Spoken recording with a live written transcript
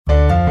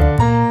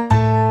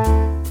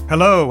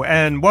Hello,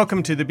 and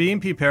welcome to the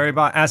BNP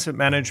Paribas Asset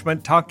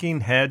Management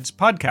Talking Heads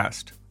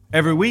podcast.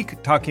 Every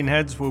week, Talking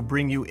Heads will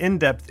bring you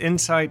in-depth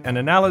insight and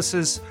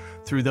analysis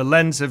through the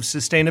lens of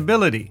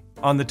sustainability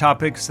on the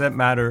topics that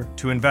matter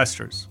to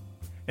investors.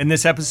 In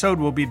this episode,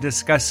 we'll be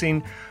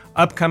discussing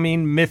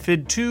upcoming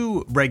MiFID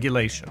II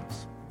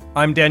regulations.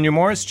 I'm Daniel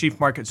Morris, Chief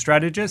Market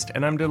Strategist,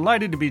 and I'm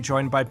delighted to be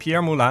joined by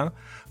Pierre Moulin,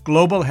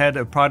 Global Head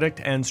of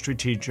Product and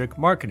Strategic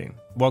Marketing.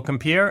 Welcome,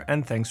 Pierre,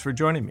 and thanks for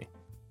joining me.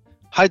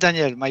 Hi,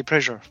 Daniel. My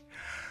pleasure.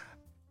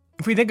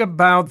 If we think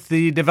about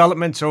the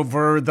developments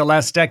over the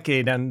last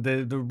decade and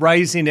the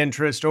rising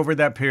interest over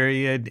that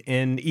period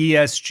in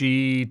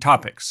ESG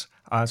topics,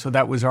 so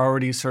that was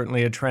already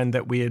certainly a trend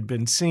that we had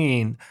been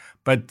seeing,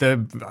 but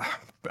the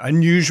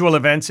unusual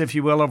events, if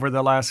you will, over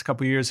the last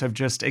couple of years have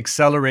just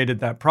accelerated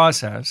that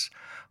process.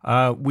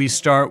 We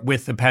start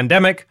with the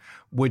pandemic,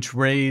 which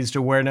raised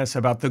awareness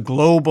about the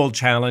global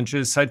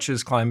challenges such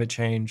as climate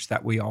change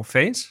that we all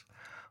face.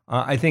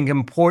 I think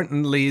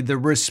importantly, the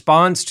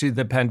response to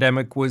the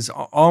pandemic was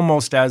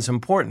almost as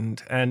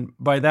important. And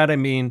by that, I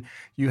mean,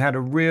 you had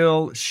a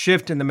real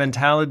shift in the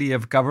mentality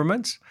of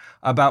governments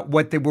about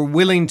what they were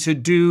willing to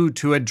do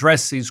to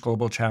address these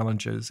global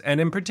challenges. And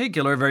in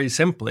particular, very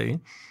simply,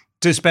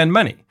 to spend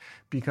money.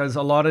 Because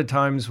a lot of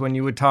times when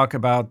you would talk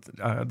about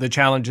the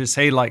challenges,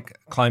 say like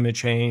climate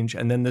change,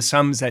 and then the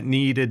sums that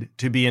needed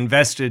to be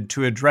invested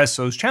to address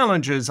those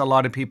challenges, a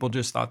lot of people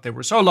just thought they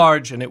were so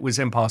large and it was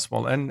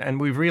impossible.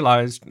 And we've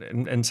realized,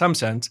 in some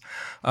sense,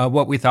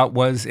 what we thought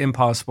was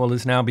impossible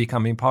is now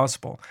becoming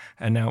possible.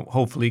 And now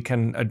hopefully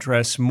can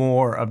address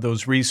more of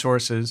those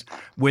resources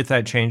with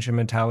that change in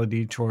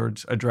mentality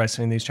towards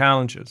addressing these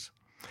challenges.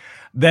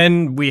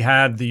 Then we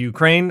had the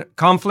Ukraine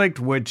conflict,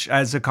 which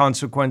as a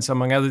consequence,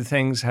 among other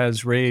things,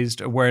 has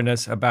raised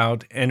awareness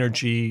about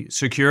energy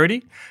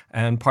security.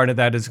 And part of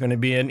that is going to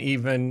be an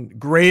even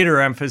greater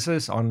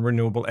emphasis on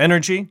renewable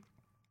energy.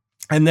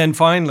 And then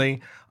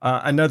finally,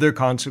 another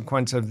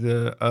consequence of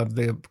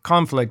the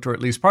conflict, or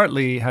at least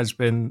partly, has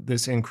been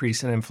this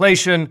increase in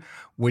inflation,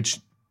 which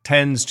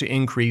tends to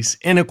increase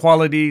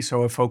inequality,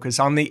 so a focus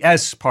on the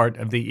S part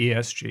of the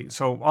ESG.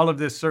 So all of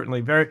this certainly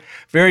very,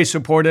 very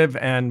supportive,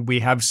 and we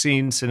have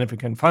seen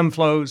significant fund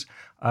flows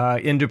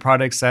into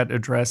products that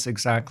address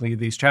exactly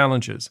these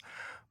challenges.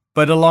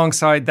 But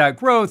alongside that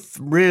growth,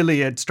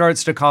 really, it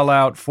starts to call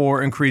out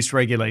for increased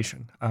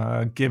regulation,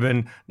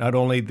 given not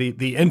only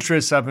the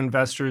interests of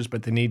investors,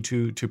 but the need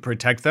to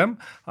protect them,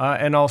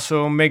 and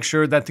also make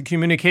sure that the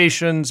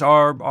communications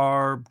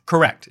are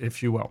correct,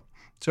 if you will.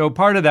 So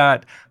part of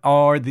that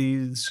are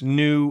these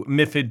new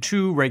MiFID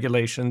II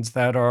regulations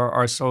that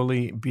are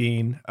slowly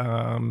being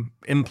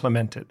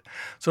implemented.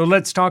 So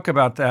let's talk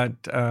about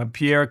that.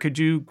 Pierre, could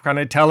you kind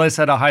of tell us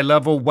at a high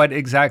level what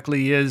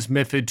exactly is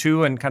MiFID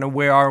II and kind of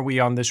where are we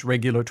on this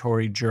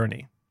regulatory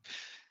journey?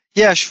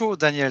 Yeah, sure,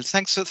 Daniel.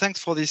 Thanks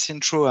for this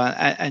intro.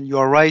 And you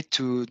are right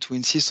to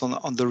insist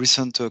on the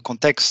recent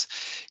context.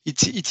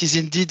 It is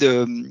indeed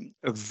a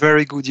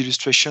very good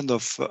illustration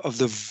of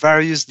the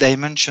various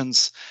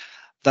dimensions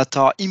that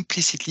are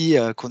implicitly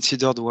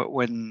considered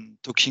when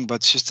talking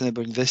about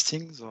sustainable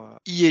investing, or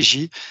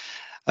ESG.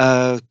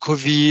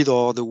 COVID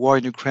or the war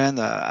in Ukraine,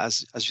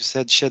 as you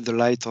said, shed the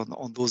light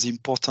on those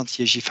important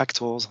ESG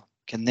factors.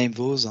 You can name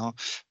those: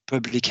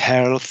 public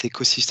health,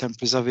 ecosystem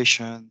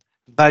preservation,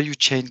 value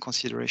chain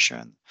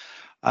consideration,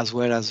 as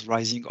well as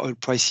rising oil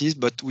prices,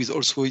 but with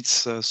also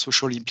its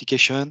social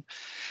implication.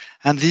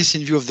 And this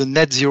in view of the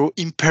net zero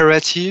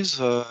imperatives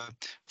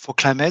for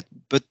climate,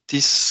 but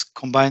this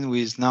combined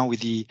with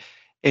the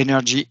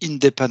energy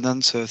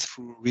independence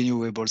through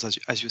renewables,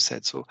 as you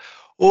said. So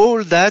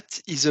all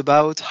that is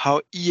about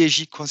how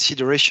ESG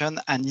consideration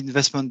and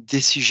investment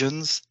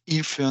decisions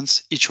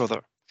influence each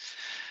other.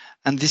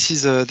 And this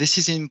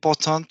is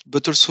important,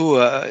 but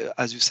also,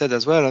 as you said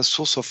as well, a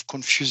source of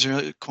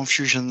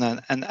confusion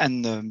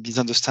and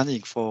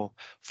misunderstanding for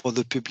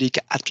the public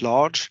at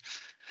large.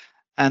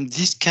 And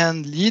this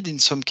can lead, in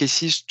some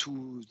cases,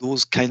 to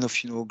those kind of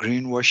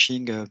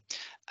greenwashing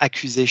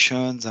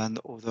accusations and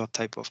other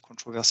type of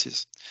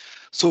controversies.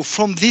 So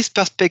from this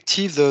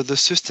perspective, the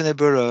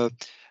sustainable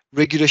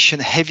regulation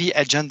heavy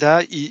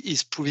agenda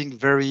is proving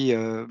very,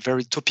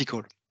 very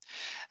topical.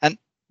 And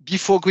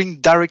before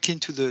going directly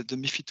into the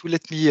MiFID II,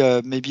 let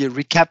me maybe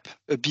recap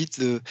a bit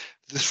the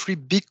three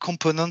big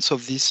components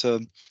of this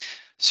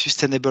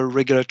sustainable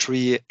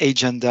regulatory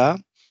agenda,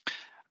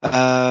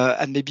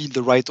 and maybe in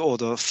the right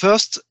order.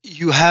 First,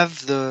 you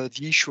have the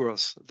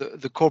issuers,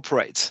 the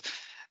corporates.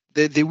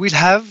 They will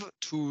have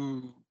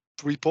to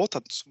report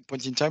at some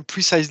point in time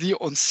precisely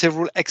on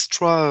several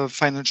extra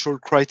financial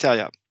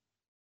criteria.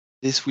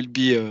 This will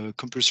be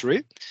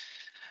compulsory.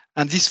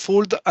 And this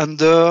falls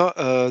under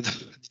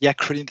the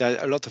acronym,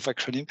 there are a lot of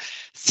acronyms,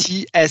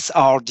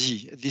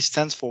 CSRD. This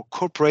stands for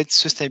Corporate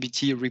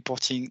Sustainability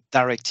Reporting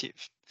Directive.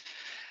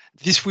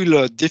 This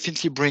will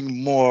definitely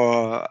bring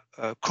more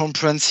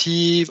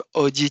comprehensive,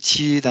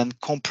 audited, and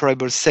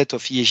comparable set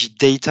of ESG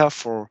data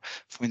for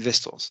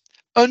investors.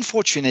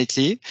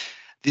 Unfortunately,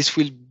 this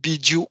will be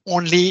due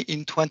only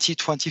in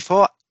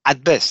 2024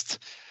 at best.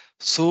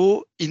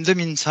 So in the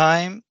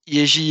meantime,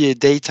 ESG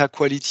data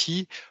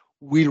quality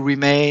will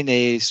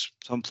remain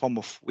some form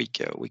of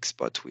weak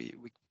spot, weak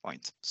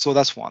point. So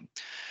that's one.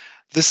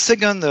 The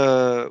second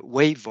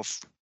wave of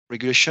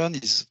regulation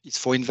is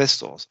for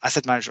investors,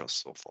 asset managers,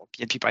 so for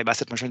BNP Paribas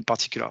Asset Management in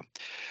particular.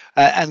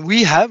 And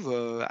we have,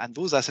 and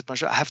those asset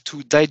managers have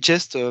to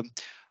digest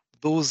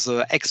those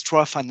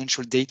extra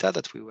financial data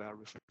that we were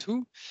referring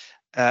to,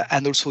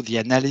 and also the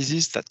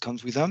analysis that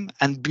comes with them,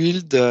 and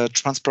build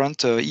transparent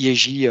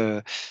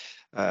ESG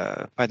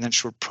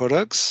financial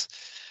products.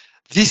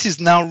 This is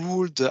now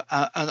ruled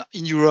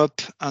in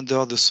Europe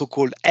under the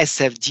so-called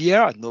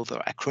SFDR,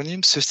 another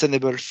acronym,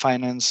 Sustainable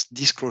Finance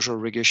Disclosure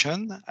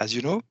Regulation, as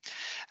you know.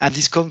 And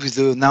this comes with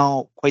the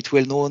now quite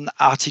well-known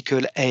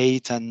Article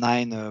 8 and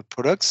 9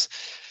 products,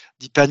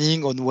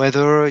 depending on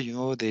whether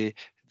they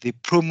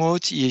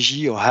promote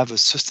ESG or have a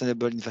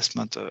sustainable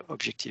investment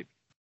objective.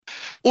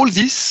 All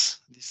this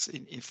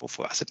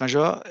for asset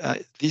manager,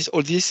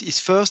 all this is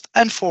first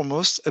and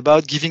foremost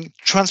about giving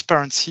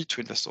transparency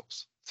to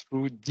investors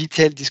through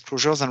detailed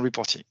disclosures and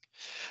reporting.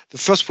 The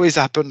first wave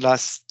happened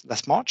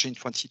last March in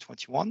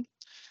 2021,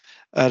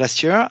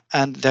 last year,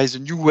 and there is a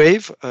new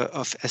wave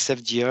of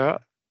SFDR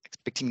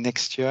expecting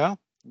next year,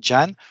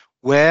 Jan,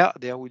 where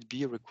there will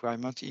be a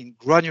requirement in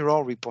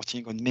granular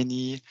reporting on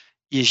many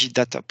ESG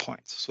data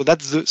points. So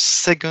that's the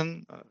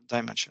second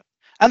dimension.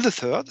 And the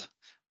third,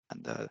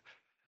 and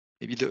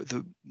maybe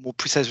the more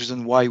precise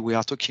reason why we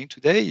are talking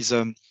today is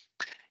and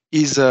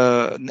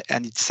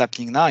it's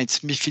happening now, it's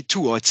MiFID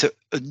II, or it's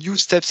a new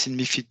steps in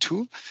MiFID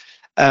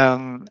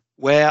II,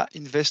 where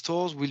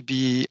investors will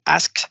be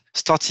asked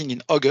starting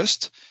in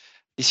August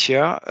this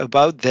year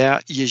about their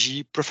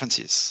ESG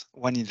preferences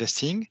when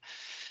investing.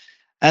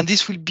 And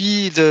this will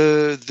be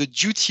the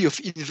duty of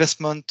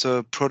investment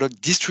product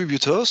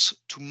distributors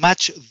to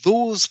match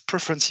those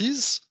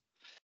preferences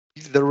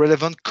with the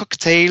relevant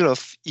cocktail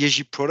of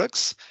ESG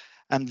products,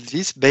 and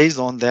this based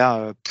on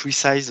their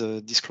precise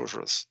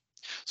disclosures.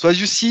 So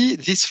as you see,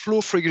 this flow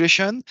of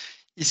regulation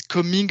is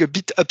coming a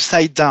bit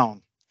upside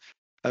down.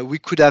 We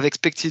could have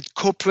expected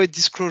corporate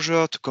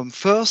disclosure to come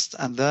first,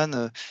 and then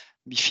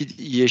MiFID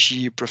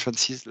ESG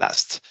preferences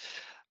last.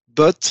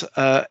 But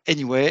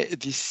anyway,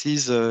 this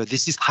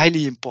is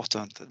highly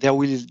important. There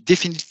will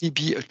definitely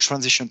be a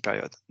transition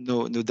period,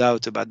 no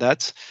doubt about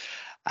that.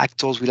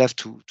 Actors will have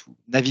to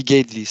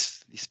navigate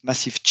this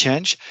massive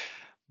change,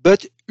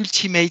 but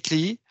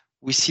ultimately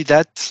we see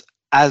that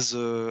as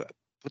a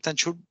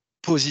potential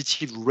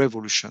positive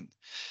revolution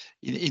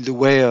in the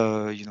way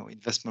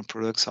investment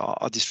products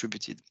are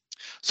distributed.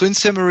 So in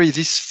summary,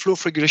 this flow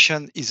of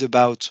regulation is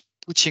about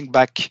putting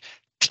back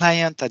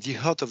client at the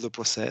heart of the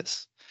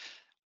process,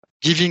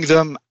 giving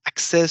them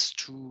access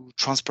to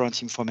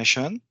transparent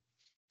information,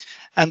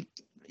 and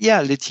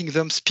letting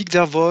them speak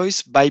their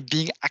voice by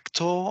being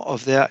actor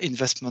of their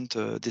investment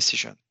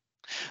decision.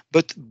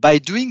 But by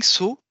doing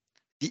so,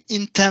 the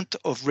intent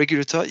of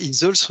regulator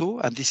is also,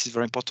 and this is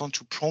very important,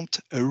 to prompt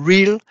a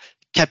real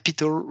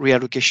capital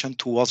reallocation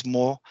towards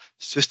more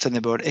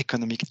sustainable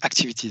economic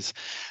activities,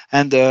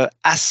 and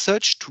as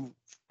such to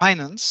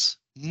finance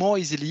more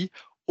easily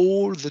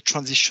all the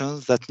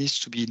transitions that needs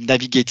to be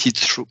navigated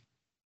through.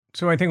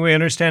 So I think we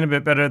understand a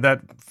bit better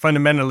that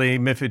fundamentally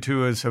MiFID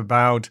II is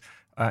about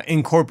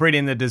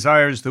incorporating the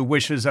desires, the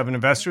wishes of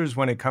investors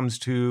when it comes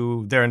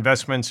to their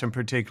investments, and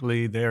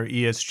particularly their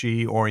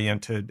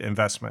ESG-oriented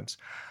investments.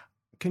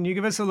 Can you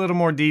give us a little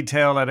more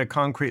detail at a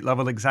concrete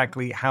level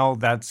exactly how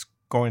that's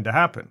going to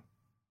happen?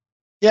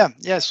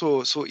 Yeah.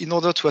 So in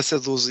order to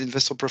assess those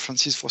investor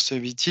preferences for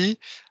sustainability,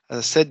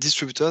 said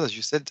distributors, as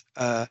you said,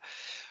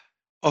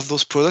 of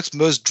those products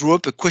must draw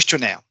up a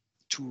questionnaire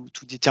to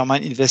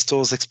determine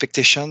investors'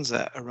 expectations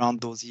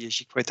around those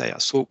ESG criteria.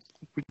 So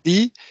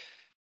quickly,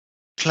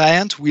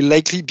 client will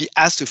likely be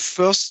asked the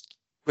first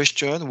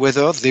question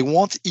whether they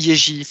want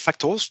ESG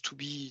factors to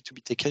be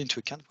taken into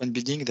account when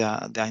building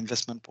their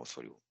investment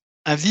portfolio.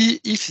 And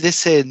if they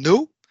say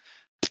no,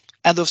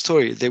 end of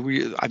story.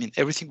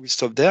 Everything will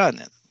stop there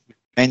and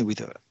remain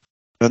with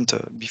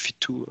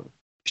MiFID II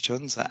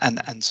questions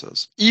and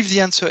answers. If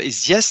the answer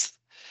is yes,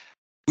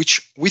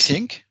 which we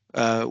think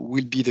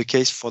will be the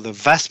case for the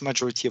vast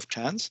majority of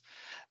clients,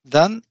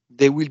 then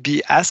they will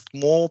be asked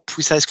more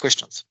precise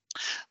questions.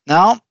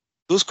 Now,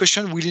 those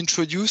questions will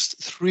introduce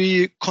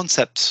three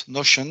concepts,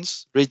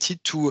 notions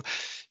related to,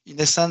 in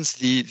a sense,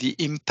 the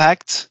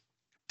impact,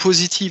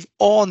 positive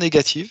or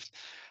negative,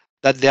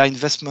 that their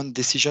investment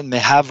decision may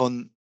have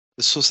on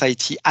the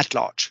society at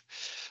large.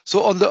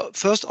 So on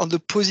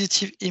the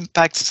positive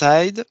impact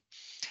side,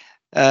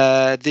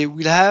 they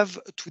will have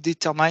to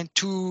determine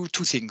two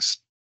things.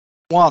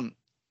 One,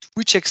 to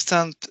which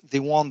extent they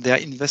want their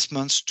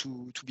investments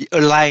to be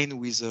aligned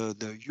with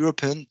the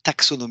European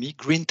taxonomy,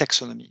 green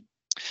taxonomy.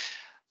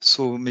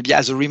 So maybe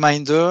as a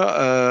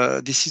reminder,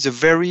 this is a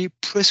very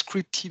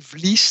prescriptive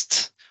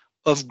list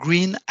of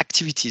green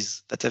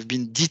activities that have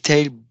been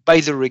detailed by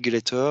the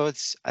regulator.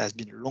 It has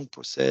been a long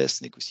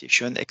process,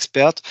 negotiation,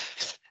 expert,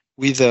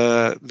 with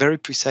very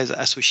precise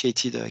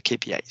associated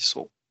KPIs.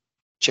 So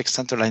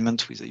extent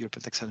alignment with the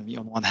European taxonomy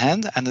on one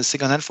hand, and the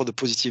second hand for the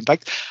positive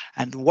impact,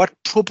 and what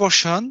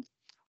proportion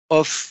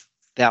of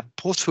their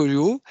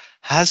portfolio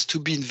has to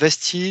be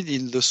invested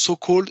in the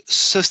so-called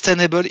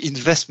sustainable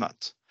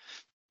investment,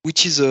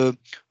 which is a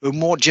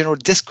more general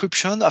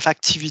description of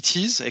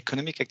activities,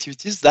 economic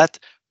activities that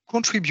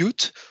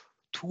contribute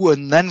to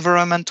an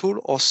environmental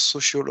or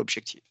social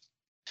objective.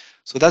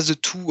 So that's the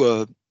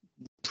two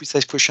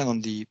precise question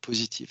on the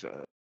positive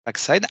impact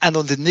side. And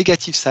on the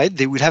negative side,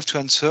 they will have to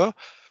answer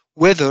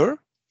whether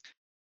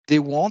they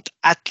want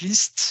at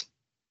least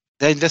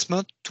their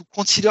investment to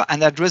consider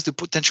and address the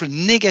potential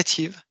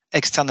negative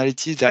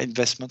externalities their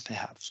investment may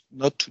have,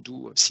 not to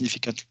do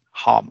significant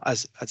harm,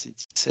 as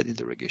it's said in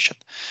the regulation.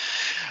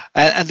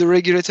 And the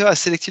regulator has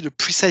selected a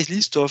precise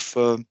list of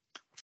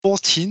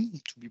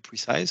 14, to be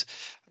precise,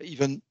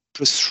 even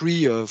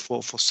 +3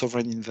 for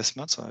sovereign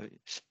investments.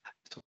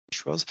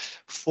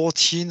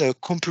 14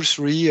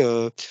 compulsory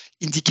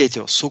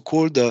indicators,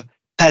 so-called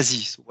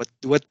PASI. So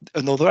what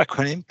another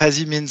acronym?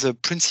 PASI means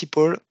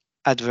Principal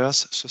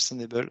Adverse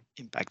Sustainable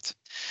Impact.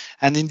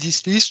 And in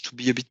this list, to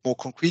be a bit more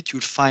concrete,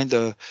 you'll find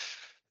a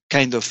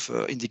kind of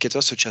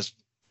indicators such as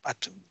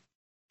at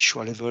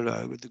issue level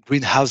the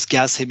greenhouse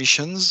gas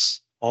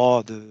emissions,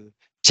 or the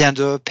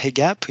gender pay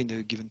gap in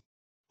a given,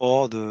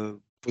 or the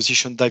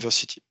position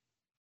diversity.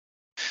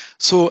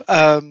 So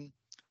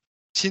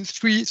since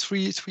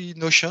three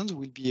notions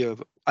will be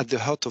at the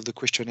heart of the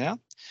questionnaire.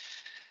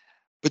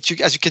 But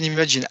as you can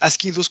imagine,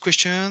 asking those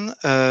questions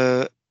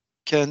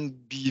can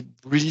be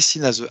really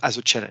seen as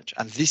a challenge.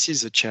 And this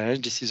is a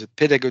challenge. This is a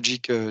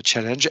pedagogic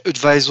challenge.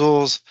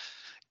 Advisors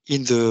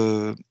in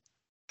the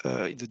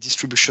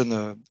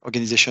distribution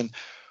organization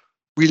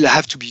will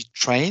have to be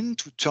trained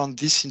to turn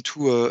this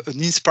into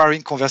an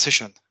inspiring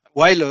conversation,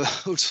 while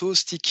also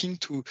sticking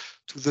to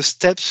the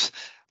steps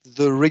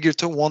the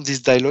regulator wants this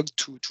dialogue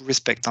to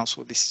respect.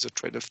 So this is a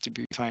trade-off to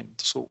be defined.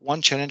 So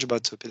one challenge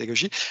about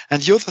pedagogy, and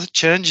the other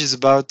challenge is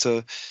about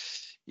to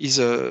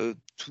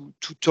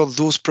turn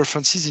those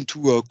preferences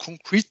into a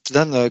concrete,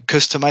 then a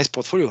customized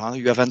portfolio.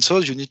 You have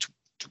answers, you need to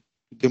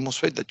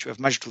demonstrate that you have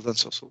matched those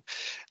answers. So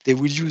they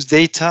will use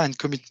data and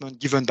commitment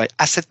given by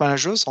asset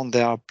managers on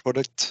their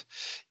product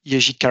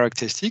ESG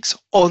characteristics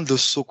on the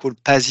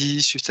so-called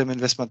PASI system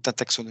investment and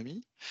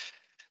taxonomy.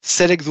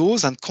 Select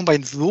those and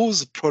combine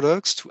those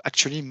products to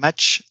actually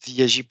match the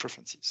ESG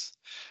preferences.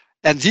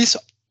 And this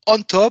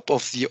on top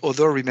of the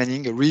other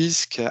remaining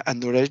risk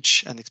and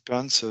knowledge and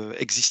experience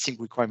existing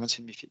requirements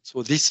in MiFID.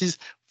 So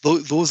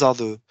those are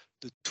the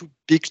two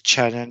big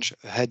challenges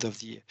ahead of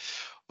the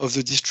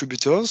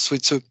distributors.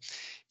 So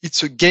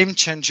it's a game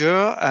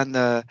changer, and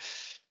there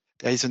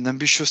is an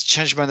ambitious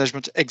change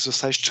management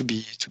exercise to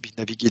be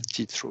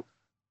navigated through.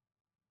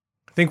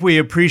 I think we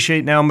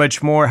appreciate now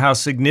much more how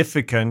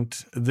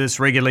significant this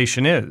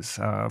regulation is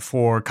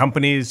for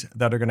companies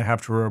that are going to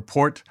have to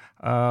report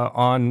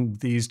on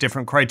these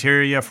different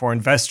criteria, for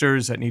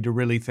investors that need to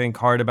really think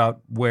hard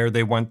about where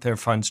they want their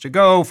funds to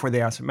go, for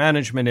the asset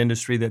management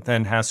industry that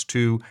then has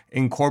to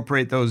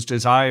incorporate those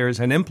desires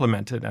and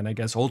implement it. And I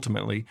guess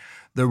ultimately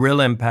the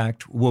real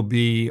impact will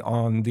be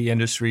on the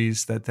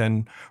industries that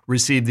then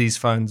receive these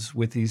funds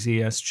with these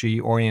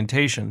ESG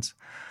orientations.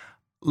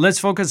 Let's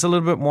focus a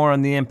little bit more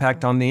on the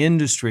impact on the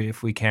industry,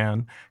 if we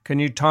can. Can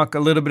you talk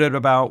a little bit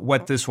about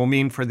what this will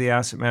mean for the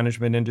asset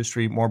management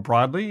industry more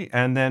broadly,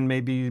 and then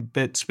maybe a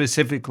bit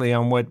specifically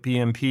on what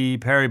BNP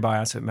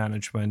Paribas Asset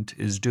Management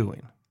is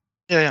doing?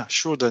 Yeah,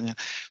 sure, Daniel.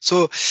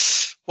 So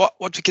what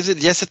we can say,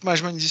 the asset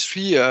management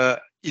industry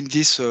in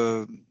this,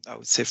 I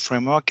would say,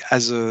 framework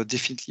has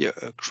definitely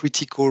a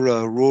critical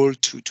role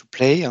to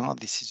play.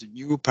 This is a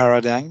new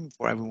paradigm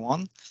for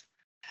everyone.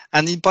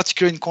 And in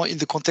particular, in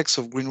the context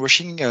of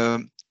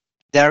greenwashing,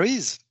 there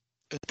is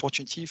an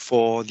opportunity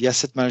for the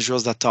asset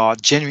managers that are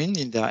genuine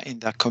in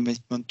their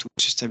commitment to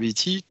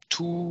sustainability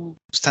to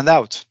stand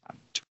out and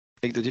to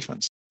make the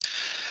difference.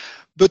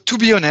 But to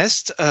be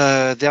honest,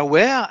 there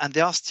were and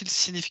there are still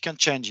significant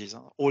challenges.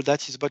 All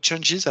that is about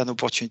challenges and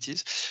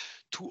opportunities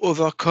to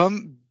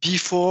overcome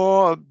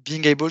before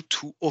being able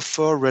to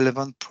offer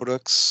relevant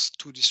products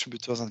to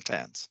distributors and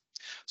clients.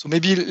 So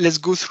maybe let's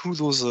go through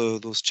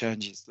those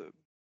challenges.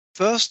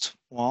 First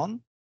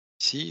one,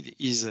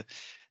 is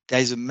there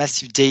is a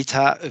massive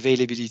data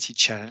availability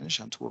challenge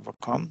and to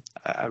overcome.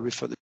 I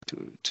referred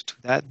to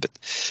that, but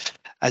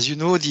as you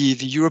know, the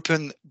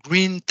European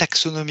Green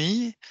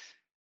Taxonomy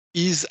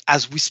is,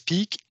 as we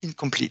speak,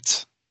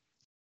 incomplete.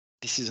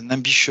 This is an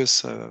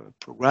ambitious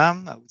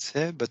program, I would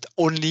say, but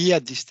only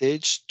at this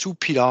stage 2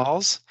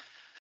 pillars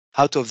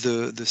out of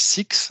the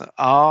 6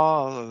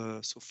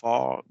 are so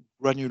far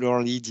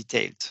granularly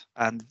detailed.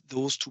 And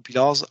those 2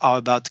 pillars are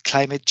about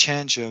climate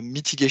change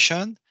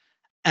mitigation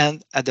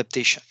and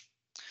adaptation.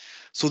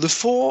 So the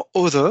 4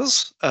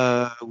 others,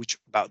 which are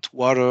about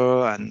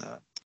water and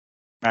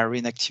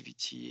marine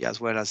activity,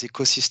 as well as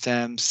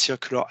ecosystems,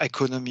 circular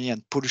economy,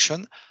 and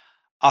pollution,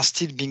 are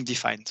still being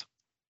defined.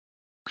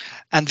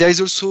 And there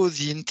is also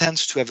the intent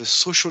to have a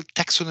social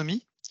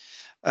taxonomy,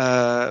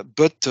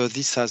 but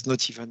this has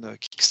not even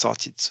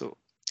kick-started. So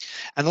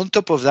And on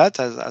top of that,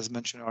 as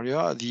mentioned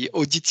earlier, the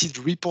audited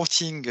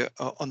reporting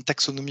on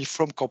taxonomy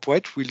from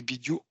corporate will be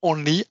due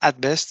only at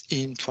best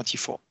in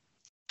 24.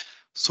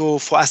 So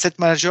for asset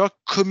manager,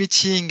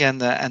 committing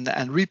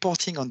and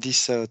reporting on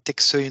this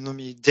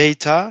taxonomy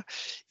data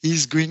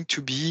is going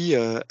to be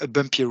a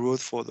bumpy road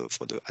for the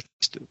at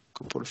least a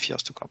couple of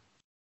years to come.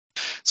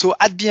 So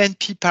at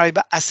BNP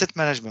Paribas Asset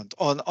Management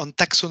on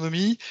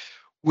taxonomy,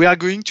 we are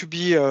going to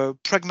be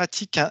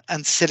pragmatic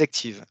and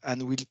selective,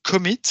 and we'll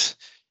commit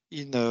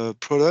in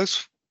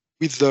products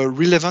with the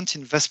relevant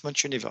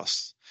investment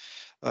universe.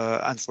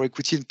 And for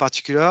equity in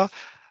particular,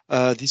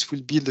 this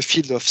will be in the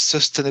field of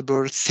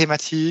sustainable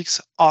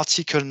thematics,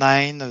 Article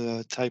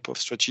 9 type of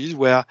strategies,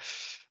 where,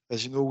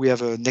 as you know, we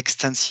have an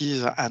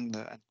extensive and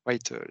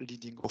quite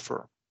leading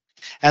offer.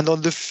 And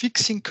on the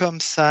fixed income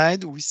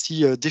side, we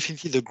see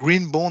definitely the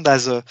green bond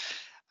as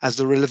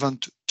the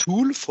relevant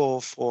tool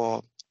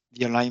for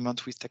the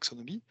alignment with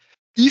taxonomy.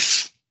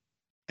 If,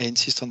 I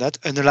insist on that,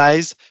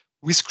 analyze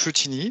with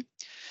scrutiny,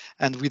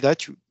 and with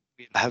that you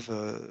will have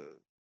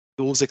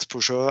those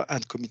exposure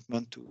and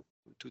commitment to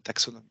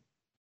taxonomy.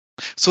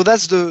 So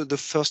that's the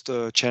first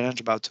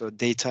challenge about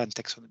data and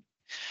taxonomy.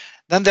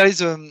 Then there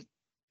is a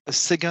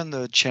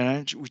second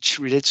challenge which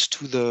relates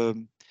to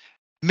the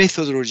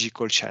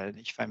methodological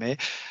challenge, if I may.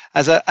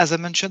 As I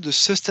mentioned, the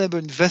sustainable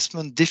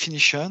investment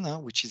definition,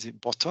 which is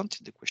important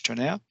in the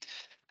questionnaire,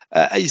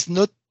 is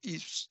not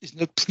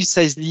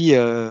precisely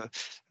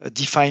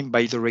defined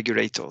by the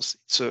regulators.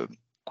 It's a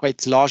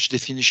quite large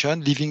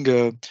definition, leaving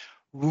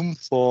room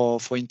for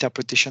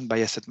interpretation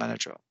by asset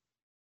manager.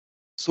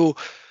 So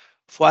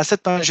for asset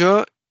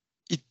manager,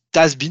 it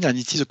has been and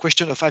it is a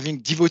question of having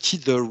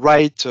devoted the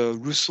right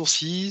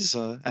resources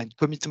and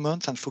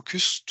commitment and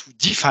focus to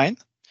define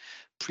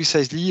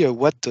precisely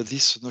what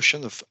this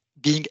notion of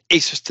being a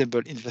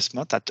sustainable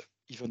investment at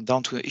even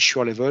down to the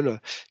issuer level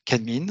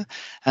can mean.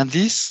 And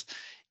this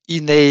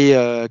in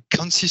a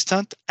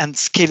consistent and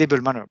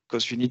scalable manner,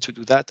 because you need to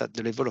do that at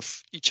the level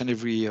of each and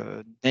every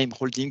name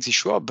holdings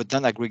issuer, but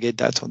then aggregate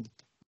that on.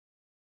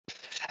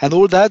 And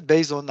all that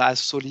based on as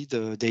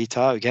solid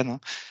data, again,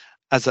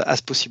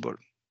 as possible.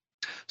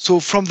 So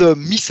from the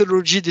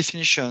methodology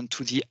definition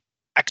to the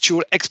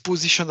actual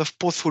exposition of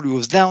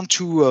portfolios down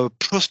to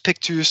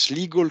prospectus,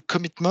 legal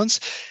commitments,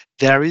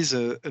 there is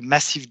a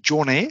massive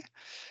journey,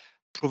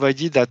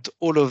 provided that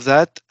all of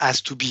that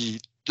has to be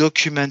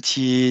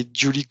documented,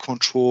 duly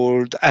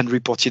controlled, and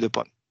reported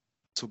upon.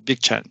 So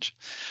big challenge.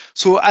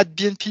 So at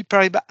BNP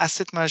Paribas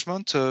Asset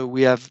Management,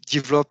 we have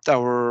developed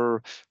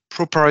our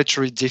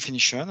proprietary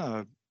definition.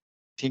 I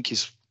think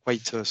is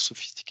quite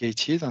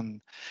sophisticated,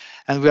 and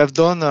we have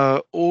done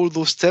all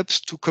those steps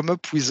to come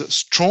up with a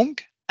strong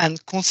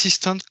and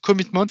consistent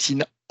commitment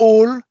in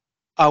all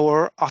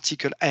our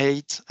Article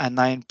 8 and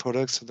 9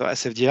 products under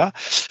SFDR,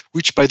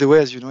 which, by the way,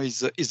 as you know, is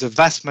the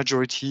vast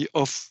majority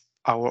of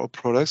our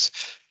products,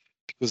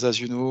 because, as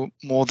you know,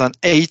 more than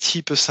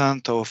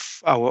 80%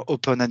 of our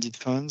open-ended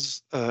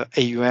funds,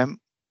 AUM,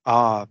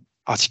 are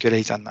Article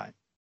 8 and 9.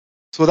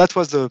 So that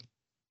was the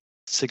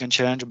second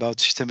challenge about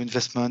system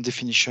investment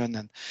definition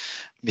and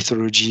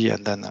methodology,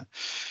 and then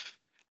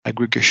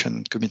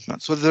aggregation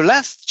commitment. So the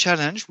last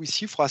challenge we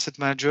see for asset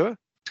manager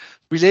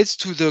relates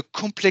to the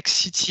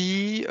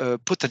complexity,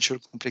 potential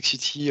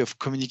complexity of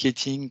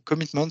communicating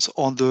commitments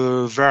on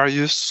the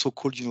various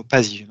so-called,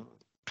 PASI,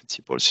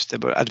 principal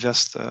sustainable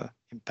adverse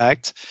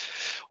impact.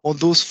 On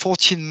those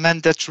 14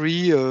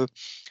 mandatory,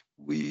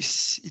 it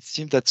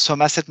seems that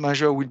some asset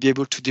manager will be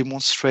able to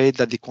demonstrate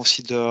that they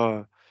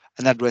consider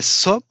and address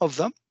some of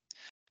them,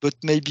 but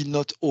maybe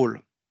not all.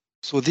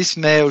 So this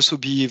may also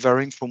be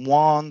varying from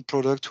one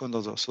product to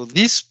another. So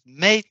this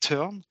may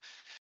turn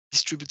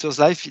distributors'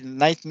 life in a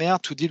nightmare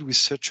to deal with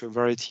such a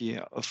variety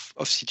of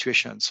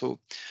situations. So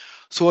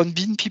on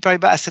BNP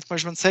Paribas Asset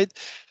Management side,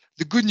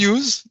 the good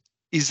news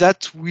is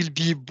that we'll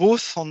be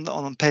both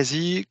on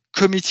PASI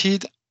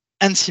committed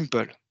and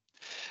simple.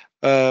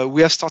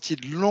 We have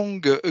started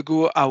long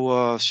ago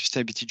our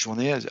sustainability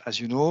journey, as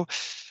you know.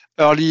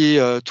 Early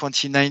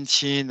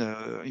 2019,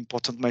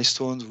 important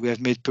milestones, we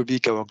have made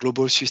public our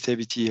global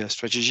sustainability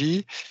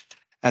strategy.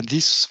 And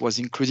this was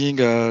including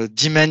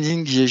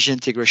demanding the ESG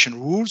integration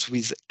rules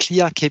with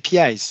clear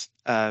KPIs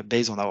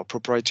based on our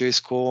proprietary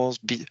scores,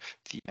 the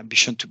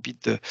ambition to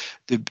beat the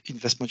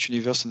investment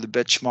universe and the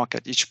benchmark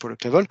at each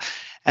product level.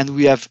 And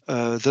we have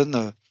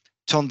then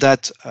turned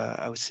that,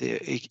 I would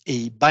say,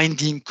 a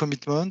binding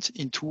commitment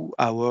into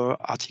our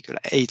Article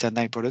 8 and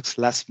 9 products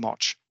last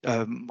March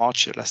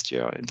last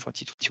year in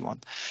 2021.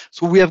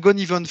 So we have gone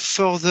even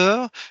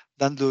further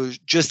than the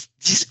just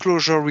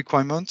disclosure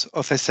requirement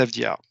of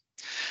SFDR.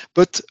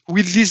 But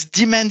with this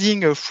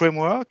demanding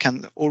framework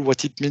and all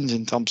what it means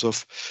in terms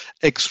of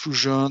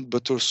exclusion,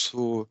 but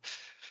also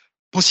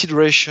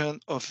consideration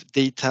of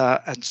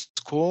data and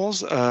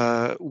scores,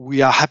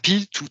 we are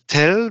happy to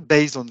tell,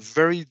 based on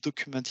very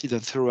documented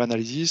and thorough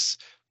analysis,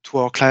 to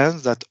our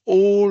clients that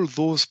all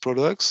those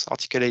products,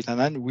 Article 8 and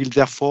 9, will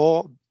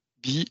therefore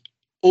be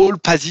all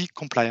PASI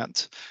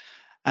compliant.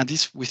 And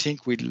this, we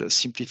think, will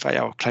simplify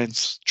our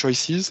clients'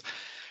 choices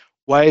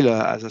while,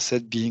 as I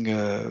said, being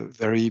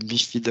very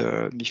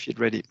MiFID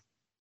ready.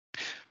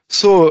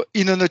 So,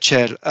 in a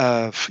nutshell,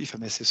 if I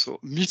may say so,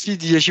 MiFID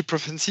ESG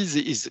preferences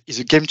is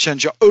a game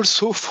changer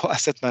also for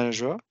asset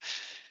manager,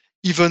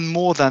 even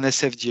more than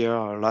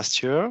SFDR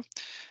last year.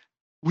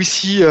 We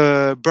see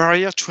a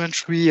barrier to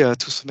entry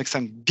to some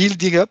extent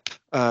building up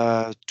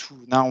to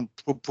now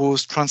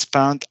propose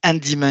transparent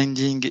and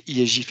demanding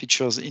ESG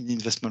features in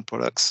investment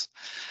products.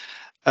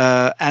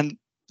 And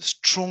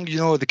strong,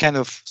 the kind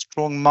of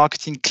strong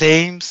marketing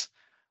claims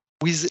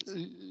with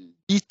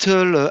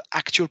little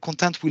actual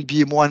content will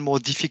be more and more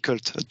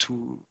difficult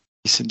to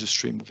this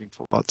industry moving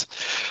forward.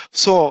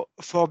 So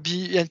for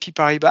BNP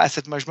Paribas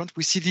Asset Management,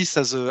 we see this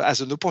as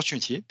an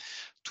opportunity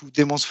to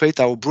demonstrate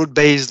our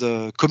broad-based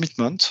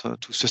commitment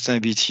to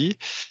sustainability.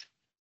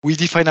 We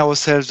define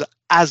ourselves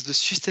as the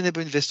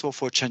sustainable investor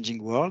for a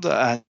changing world,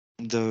 and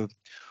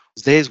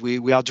these days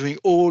we are doing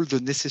all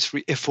the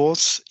necessary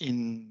efforts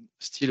in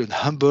still a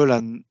humble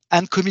and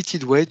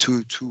committed way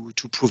to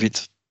prove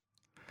it.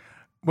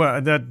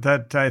 Well,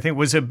 that I think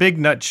was a big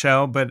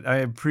nutshell, but I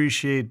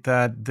appreciate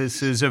that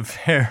this is a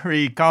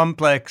very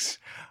complex,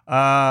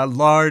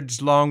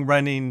 large,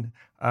 long-running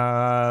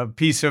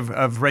piece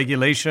of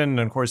regulation. And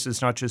of course,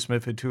 it's not just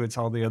MiFID II, it's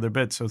all the other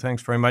bits. So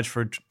thanks very much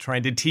for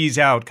trying to tease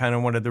out kind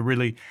of one of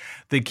the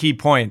key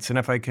points. And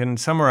if I can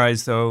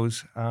summarize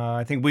those,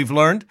 I think we've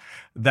learned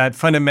that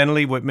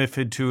fundamentally what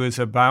MiFID II is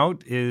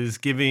about is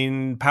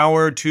giving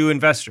power to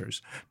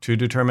investors to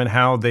determine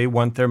how they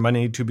want their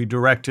money to be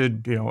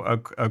directed,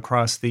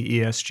 across the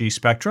ESG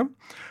spectrum.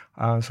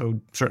 So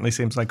certainly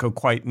seems like a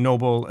quite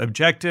noble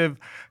objective.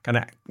 Kind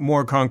of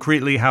more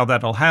concretely how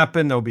that'll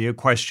happen, there'll be a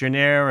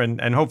questionnaire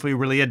and hopefully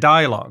really a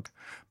dialogue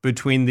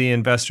between the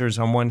investors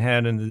on one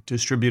hand and the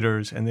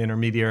distributors and the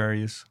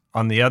intermediaries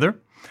on the other.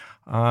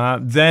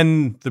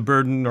 Then the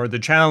burden or the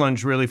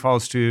challenge really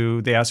falls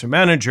to the asset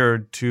manager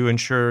to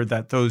ensure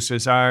that those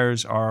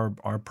desires are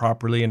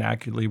properly and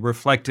accurately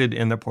reflected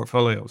in the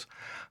portfolios.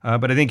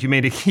 But I think you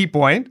made a key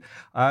point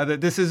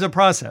that this is a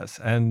process,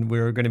 and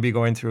we're going to be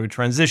going through a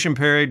transition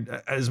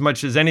period as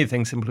much as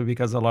anything, simply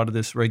because a lot of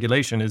this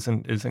regulation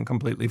isn't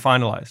completely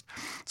finalized.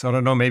 So I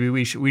don't know, maybe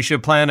we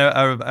should plan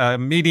a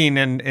meeting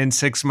in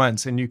 6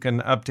 months, and you can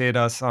update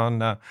us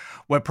on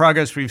what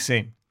progress we've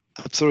seen.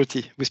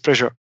 Absolutely, with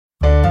pleasure.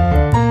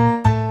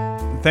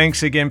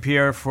 Thanks again,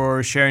 Pierre,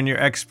 for sharing your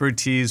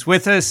expertise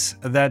with us.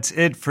 That's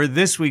it for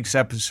this week's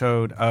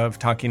episode of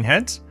Talking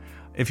Heads.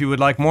 If you would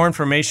like more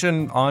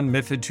information on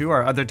MiFID II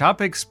or other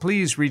topics,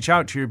 please reach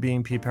out to your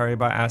BNP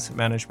Paribas Asset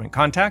Management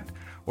contact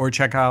or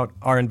check out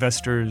our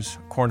Investors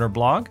Corner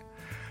blog.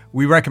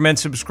 We recommend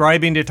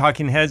subscribing to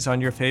Talking Heads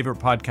on your favorite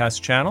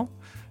podcast channel.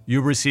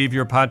 You'll receive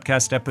your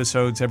podcast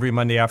episodes every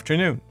Monday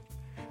afternoon.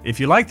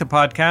 If you like the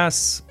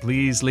podcasts,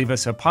 please leave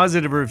us a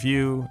positive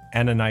review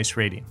and a nice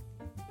rating.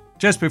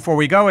 Just before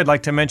we go, I'd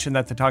like to mention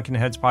that the Talking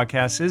Heads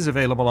podcast is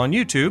available on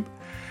YouTube.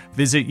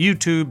 Visit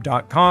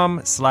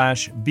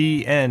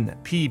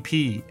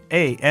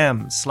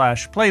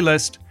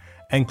youtube.com/BNPPAM/playlist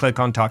and click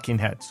on Talking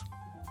Heads.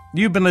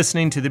 You've been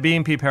listening to the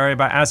BNP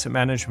Paribas Asset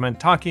Management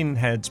Talking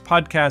Heads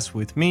podcast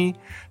with me,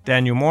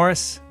 Daniel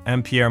Morris,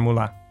 and Pierre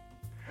Moulin.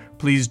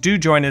 Please do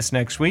join us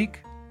next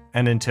week,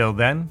 and until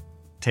then,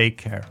 take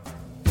care.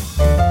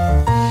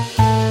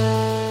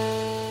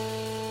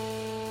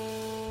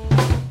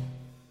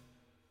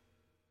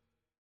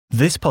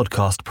 This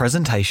podcast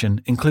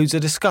presentation includes a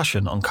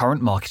discussion on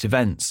current market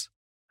events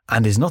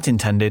and is not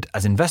intended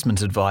as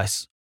investment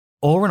advice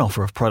or an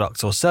offer of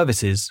products or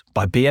services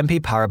by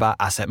BNP Paribas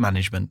Asset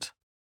Management.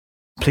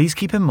 Please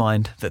keep in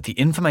mind that the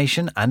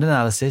information and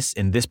analysis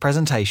in this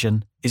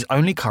presentation is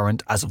only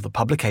current as of the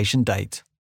publication date.